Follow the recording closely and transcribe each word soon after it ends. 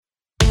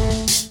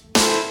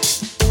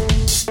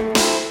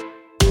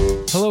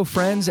Hello,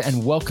 friends,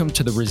 and welcome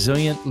to the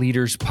Resilient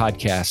Leaders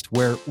Podcast,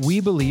 where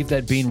we believe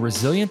that being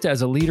resilient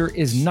as a leader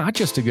is not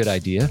just a good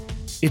idea,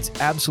 it's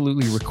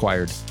absolutely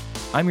required.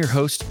 I'm your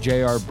host,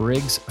 J.R.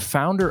 Briggs,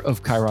 founder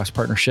of Kairos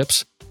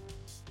Partnerships.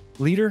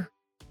 Leader,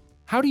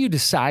 how do you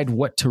decide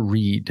what to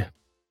read?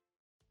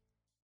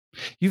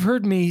 You've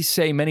heard me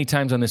say many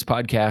times on this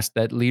podcast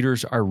that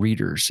leaders are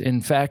readers. In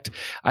fact,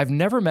 I've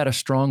never met a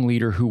strong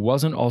leader who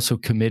wasn't also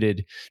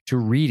committed to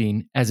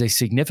reading as a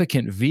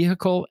significant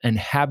vehicle and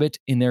habit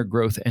in their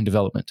growth and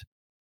development.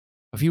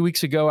 A few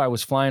weeks ago, I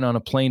was flying on a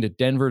plane to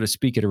Denver to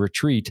speak at a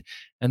retreat,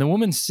 and the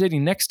woman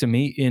sitting next to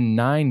me in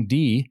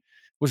 9D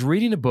was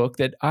reading a book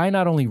that I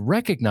not only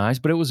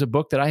recognized, but it was a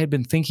book that I had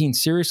been thinking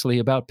seriously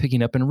about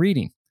picking up and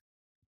reading.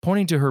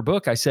 Pointing to her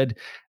book, I said,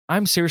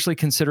 "I'm seriously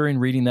considering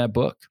reading that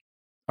book.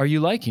 Are you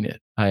liking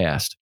it?" I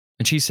asked.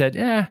 And she said,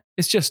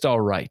 "It's just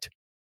all right."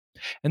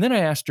 And then I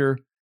asked her,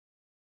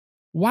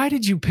 "Why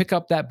did you pick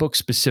up that book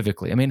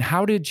specifically? I mean,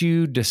 how did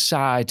you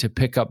decide to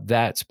pick up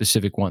that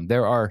specific one?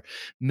 There are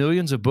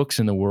millions of books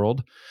in the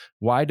world.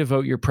 Why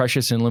devote your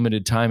precious and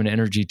limited time and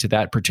energy to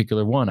that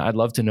particular one? I'd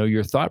love to know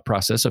your thought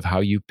process of how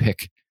you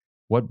pick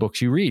what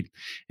books you read."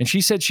 And she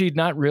said she'd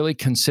not really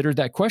considered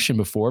that question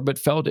before, but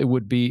felt it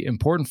would be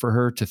important for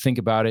her to think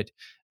about it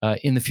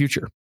in the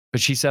future. But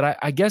she said,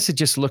 I guess it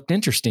just looked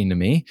interesting to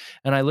me.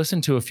 And I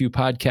listened to a few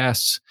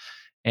podcasts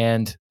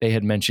and they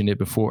had mentioned it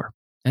before.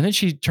 And then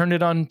she turned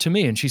it on to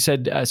me and she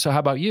said, "So how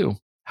about you?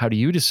 How do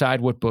you decide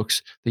what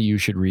books that you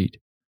should read?"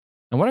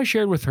 And what I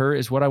shared with her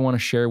is what I want to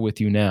share with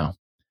you now.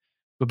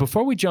 But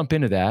before we jump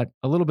into that,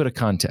 a little bit of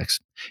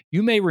context.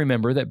 You may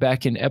remember that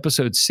back in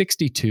episode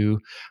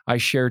 62, I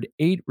shared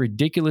 8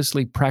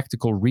 ridiculously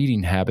practical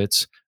reading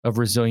habits of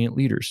resilient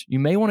leaders. You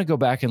may want to go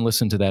back and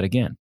listen to that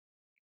again.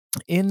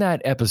 In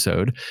that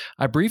episode,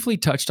 I briefly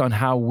touched on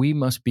how we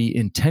must be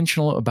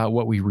intentional about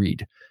what we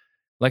read.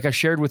 Like I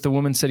shared with the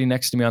woman sitting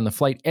next to me on the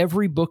flight,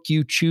 every book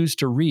you choose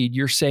to read,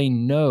 you're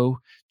saying no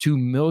to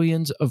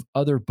millions of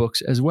other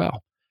books as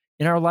well.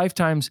 In our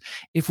lifetimes,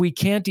 if we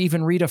can't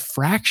even read a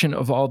fraction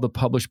of all the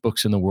published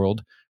books in the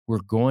world, we're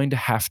going to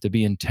have to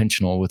be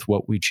intentional with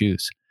what we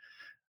choose.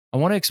 I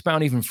want to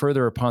expound even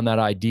further upon that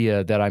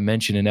idea that I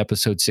mentioned in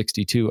episode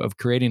 62 of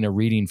creating a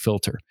reading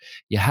filter.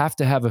 You have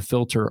to have a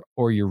filter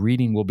or your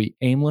reading will be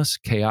aimless,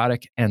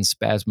 chaotic, and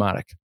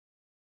spasmodic.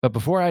 But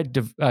before I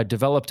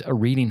developed a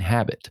reading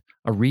habit,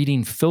 a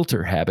reading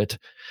filter habit,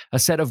 a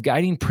set of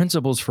guiding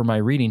principles for my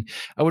reading,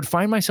 I would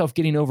find myself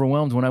getting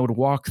overwhelmed when I would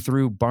walk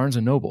through Barnes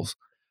and Nobles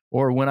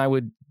or when I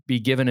would be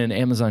given an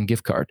Amazon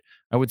gift card.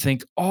 I would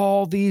think,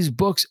 all these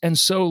books and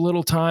so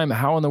little time,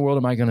 how in the world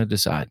am I going to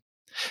decide?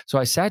 So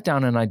I sat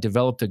down and I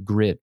developed a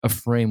grid, a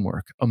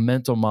framework, a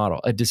mental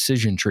model, a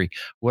decision tree,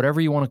 whatever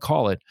you want to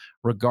call it,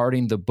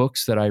 regarding the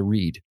books that I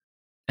read.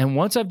 And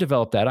once I've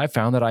developed that, I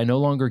found that I no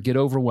longer get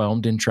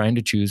overwhelmed in trying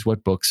to choose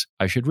what books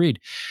I should read.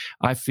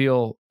 I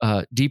feel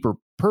deeper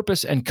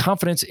purpose and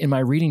confidence in my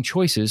reading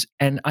choices,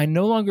 and I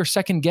no longer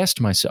second guessed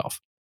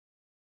myself.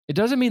 It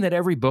doesn't mean that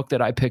every book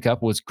that I pick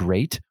up was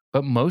great,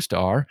 but most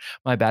are.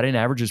 My batting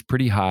average is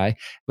pretty high,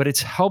 but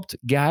it's helped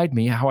guide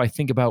me how I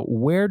think about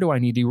where do I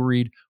need to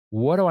read,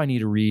 what do I need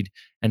to read,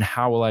 and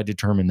how will I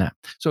determine that?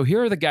 So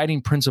here are the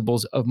guiding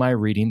principles of my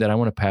reading that I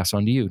want to pass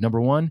on to you. Number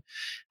 1,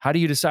 how do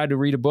you decide to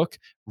read a book?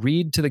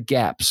 Read to the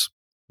gaps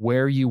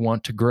where you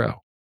want to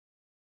grow.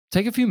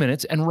 Take a few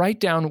minutes and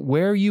write down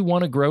where you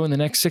want to grow in the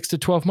next 6 to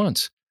 12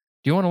 months.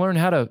 Do you want to learn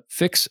how to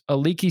fix a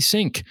leaky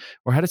sink,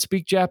 or how to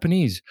speak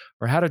Japanese,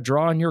 or how to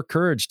draw on your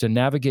courage to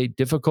navigate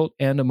difficult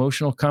and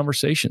emotional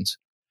conversations?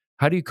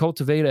 How do you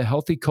cultivate a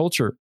healthy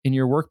culture in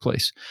your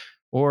workplace?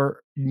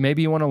 Or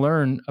maybe you want to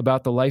learn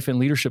about the life and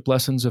leadership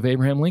lessons of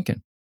Abraham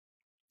Lincoln.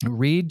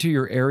 Read to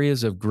your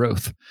areas of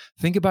growth.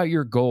 Think about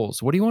your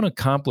goals. What do you want to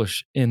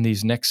accomplish in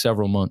these next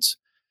several months?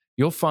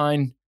 You'll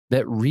find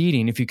that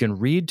reading, if you can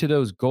read to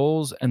those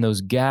goals and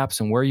those gaps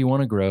and where you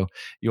want to grow,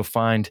 you'll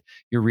find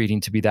your reading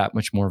to be that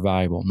much more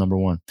valuable, number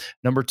 1.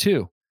 Number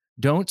 2,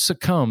 don't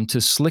succumb to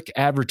slick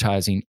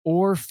advertising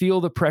or feel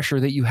the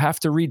pressure that you have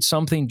to read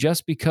something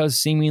just because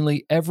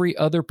seemingly every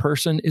other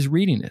person is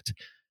reading it.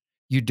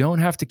 You don't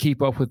have to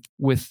keep up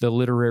with the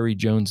literary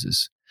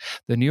Joneses.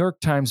 The New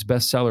York Times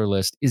bestseller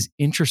list is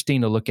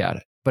interesting to look at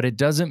it, but it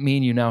doesn't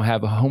mean you now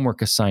have a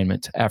homework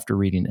assignment after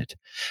reading it.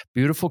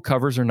 Beautiful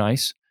covers are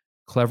nice.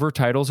 Clever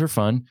titles are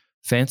fun.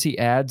 Fancy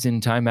ads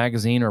in Time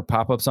magazine or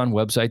pop-ups on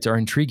websites are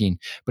intriguing,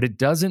 but it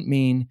doesn't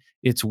mean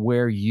it's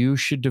where you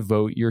should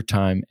devote your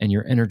time and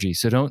your energy.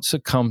 So don't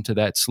succumb to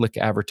that slick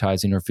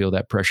advertising or feel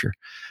that pressure.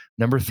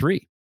 Number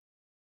 3,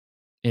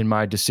 in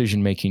my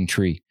decision-making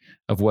tree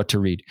of what to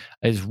read,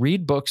 is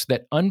read books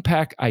that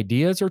unpack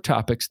ideas or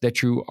topics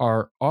that you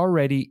are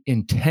already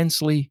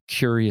intensely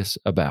curious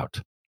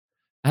about.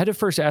 I had to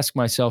first ask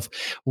myself,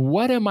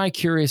 what am I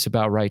curious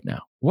about right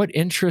now? What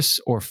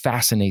interests or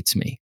fascinates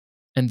me?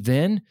 And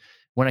then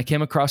when I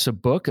came across a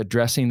book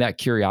addressing that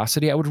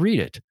curiosity, I would read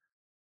it.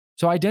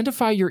 So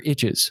identify your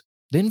itches,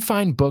 then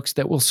find books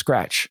that will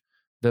scratch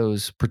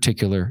those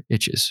particular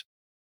itches.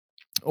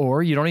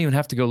 Or you don't even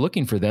have to go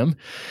looking for them.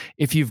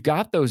 If you've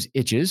got those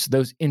itches,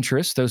 those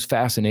interests, those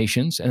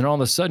fascinations, and all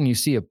of a sudden you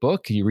see a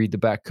book, you read the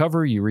back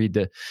cover, you read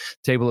the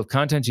table of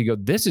contents, you go,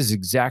 this is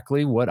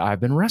exactly what I've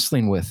been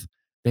wrestling with.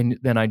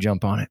 Then I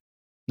jump on it.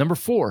 Number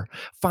 4,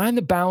 find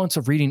the balance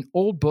of reading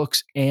old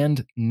books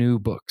and new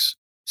books.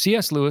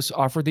 C.S. Lewis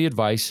offered the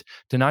advice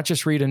to not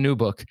just read a new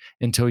book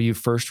until you've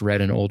first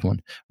read an old one.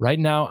 Right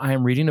now, I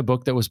am reading a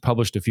book that was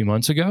published a few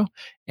months ago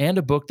and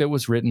a book that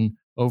was written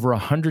over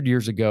 100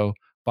 years ago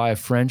by a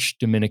French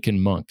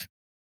Dominican monk.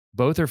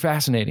 Both are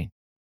fascinating.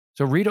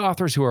 So read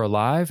authors who are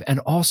alive and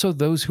also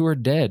those who are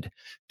dead.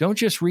 Don't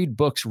just read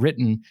books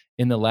written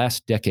in the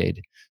last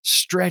decade.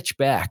 Stretch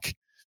back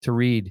to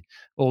read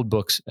old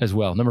books as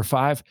well. Number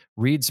 5,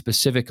 read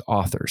specific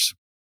authors.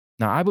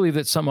 Now, I believe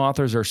that some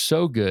authors are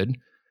so good,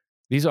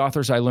 these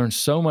authors I learned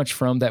so much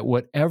from, that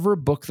whatever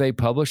book they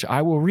publish,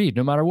 I will read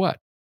no matter what.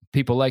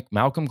 People like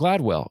Malcolm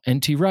Gladwell,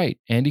 N.T. Wright,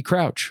 Andy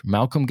Crouch,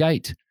 Malcolm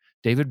Geit,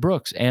 David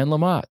Brooks, Anne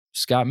Lamott,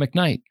 Scott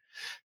McKnight.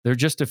 They're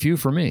just a few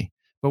for me.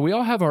 But we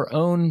all have our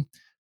own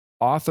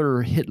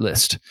author hit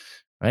list,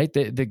 right?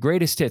 The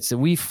greatest hits that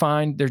we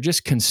find, they're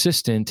just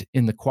consistent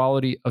in the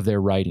quality of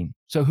their writing.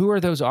 So who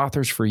are those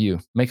authors for you?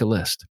 Make a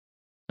list.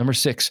 Number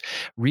 6,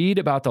 read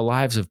about the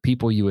lives of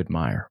people you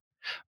admire.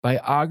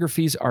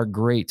 Biographies are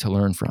great to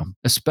learn from,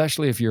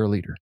 especially if you're a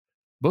leader.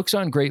 Books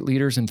on great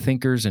leaders and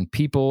thinkers and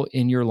people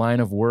in your line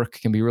of work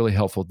can be really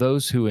helpful.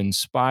 Those who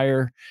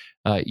inspire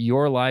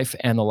your life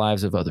and the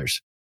lives of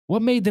others.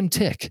 What made them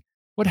tick?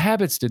 What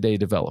habits did they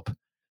develop?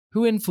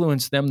 Who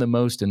influenced them the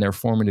most in their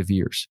formative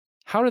years?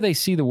 How do they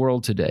see the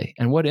world today?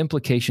 And what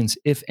implications,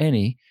 if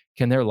any,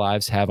 can their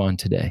lives have on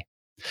today?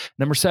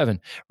 Number 7,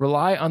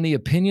 rely on the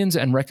opinions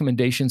and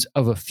recommendations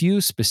of a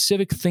few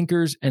specific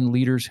thinkers and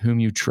leaders whom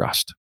you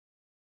trust.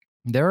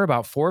 There are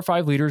about 4 or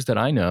 5 leaders that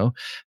I know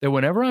that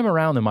whenever I'm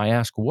around them, I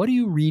ask, what are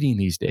you reading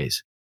these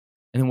days?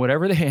 And then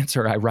whatever they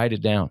answer, I write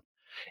it down.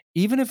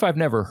 Even if I've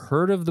never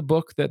heard of the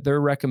book that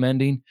they're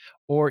recommending,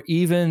 or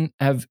even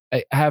have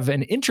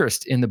an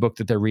interest in the book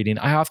that they're reading,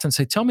 I often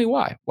say, tell me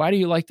why. Why do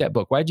you like that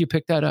book? Why did you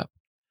pick that up?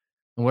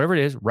 And whatever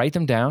it is, write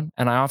them down,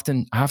 and I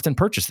often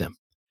purchase them.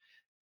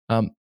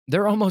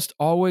 They're almost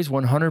always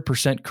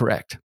 100%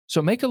 correct.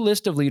 So make a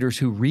list of leaders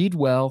who read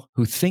well,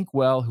 who think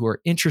well, who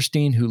are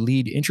interesting, who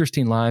lead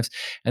interesting lives,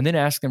 and then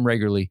ask them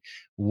regularly,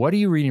 what are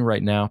you reading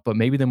right now? But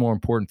maybe the more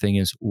important thing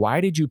is,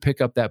 why did you pick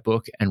up that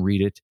book and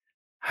read it?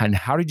 And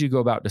how did you go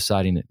about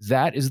deciding it?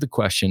 That is the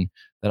question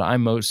that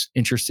I'm most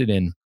interested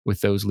in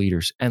with those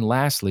leaders. And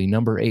lastly,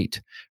 number 8,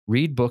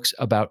 read books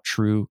about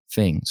true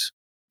things.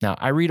 Now,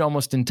 I read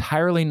almost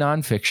entirely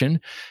nonfiction.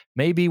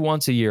 Maybe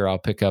once a year I'll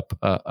pick up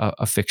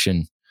a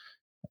fiction.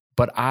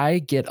 But I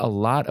get a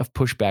lot of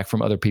pushback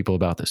from other people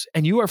about this.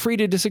 And you are free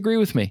to disagree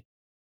with me.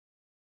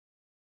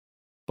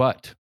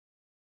 But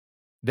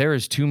there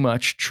is too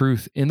much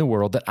truth in the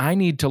world that I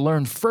need to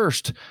learn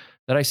first,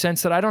 that I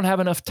sense that I don't have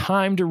enough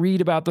time to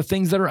read about the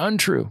things that are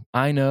untrue.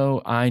 I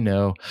know.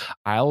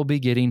 I'll be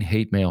getting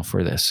hate mail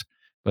for this.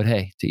 But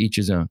hey, to each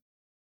his own.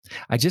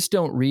 I just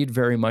don't read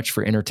very much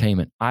for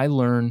entertainment. I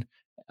learn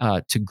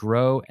to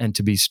grow and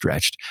to be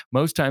stretched.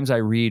 Most times I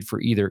read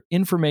for either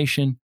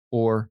information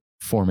or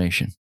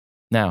formation.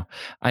 Now,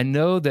 I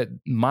know that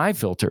my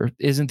filter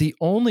isn't the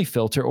only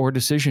filter or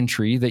decision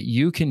tree that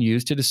you can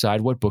use to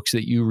decide what books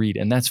that you read,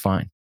 and that's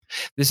fine.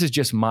 This is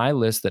just my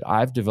list that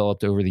I've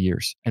developed over the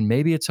years, and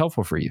maybe it's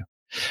helpful for you.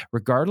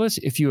 Regardless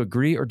if you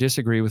agree or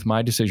disagree with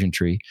my decision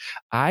tree,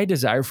 I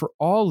desire for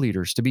all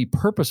leaders to be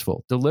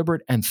purposeful,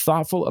 deliberate, and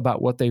thoughtful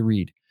about what they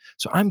read.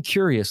 So I'm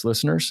curious,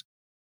 listeners,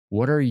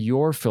 what are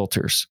your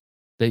filters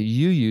that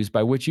you use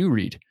by which you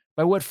read?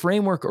 By what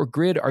framework or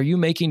grid are you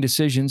making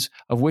decisions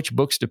of which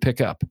books to pick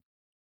up?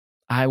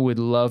 I would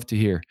love to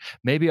hear.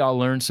 Maybe I'll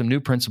learn some new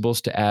principles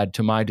to add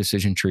to my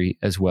decision tree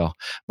as well.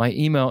 My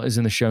email is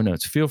in the show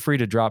notes. Feel free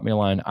to drop me a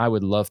line. I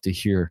would love to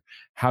hear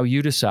how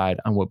you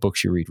decide on what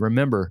books you read.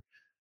 Remember,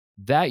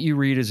 that you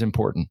read is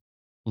important.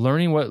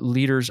 Learning what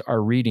leaders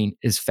are reading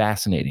is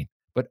fascinating,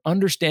 but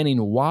understanding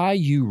why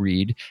you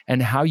read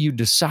and how you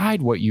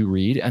decide what you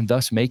read, and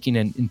thus making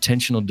an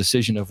intentional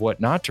decision of what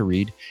not to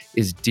read,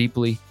 is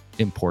deeply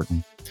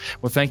important.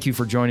 Well, thank you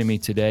for joining me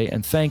today.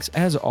 And thanks,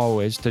 as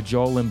always, to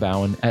Joel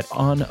Limbowen at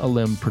On a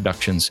Limb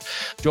Productions.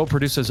 Joel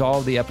produces all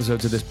of the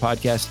episodes of this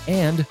podcast,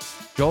 and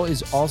Joel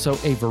is also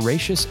a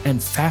voracious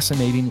and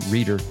fascinating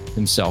reader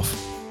himself.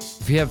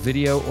 If you have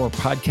video or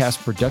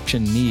podcast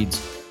production needs,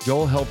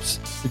 Joel helps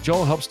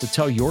to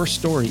tell your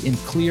story in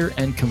clear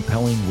and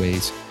compelling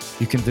ways.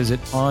 You can visit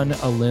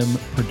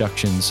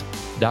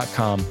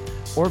onalimbproductions.com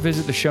or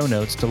visit the show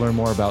notes to learn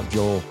more about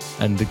Joel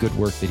and the good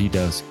work that he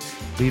does.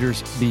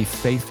 Leaders, be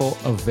faithful,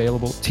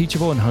 available,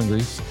 teachable, and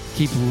hungry.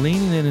 Keep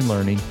leaning in and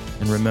learning.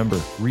 And remember,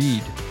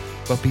 read,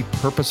 but be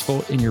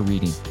purposeful in your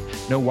reading.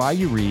 Know why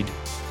you read,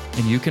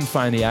 and you can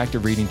find the act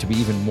of reading to be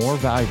even more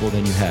valuable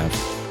than you have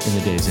in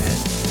the days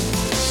ahead.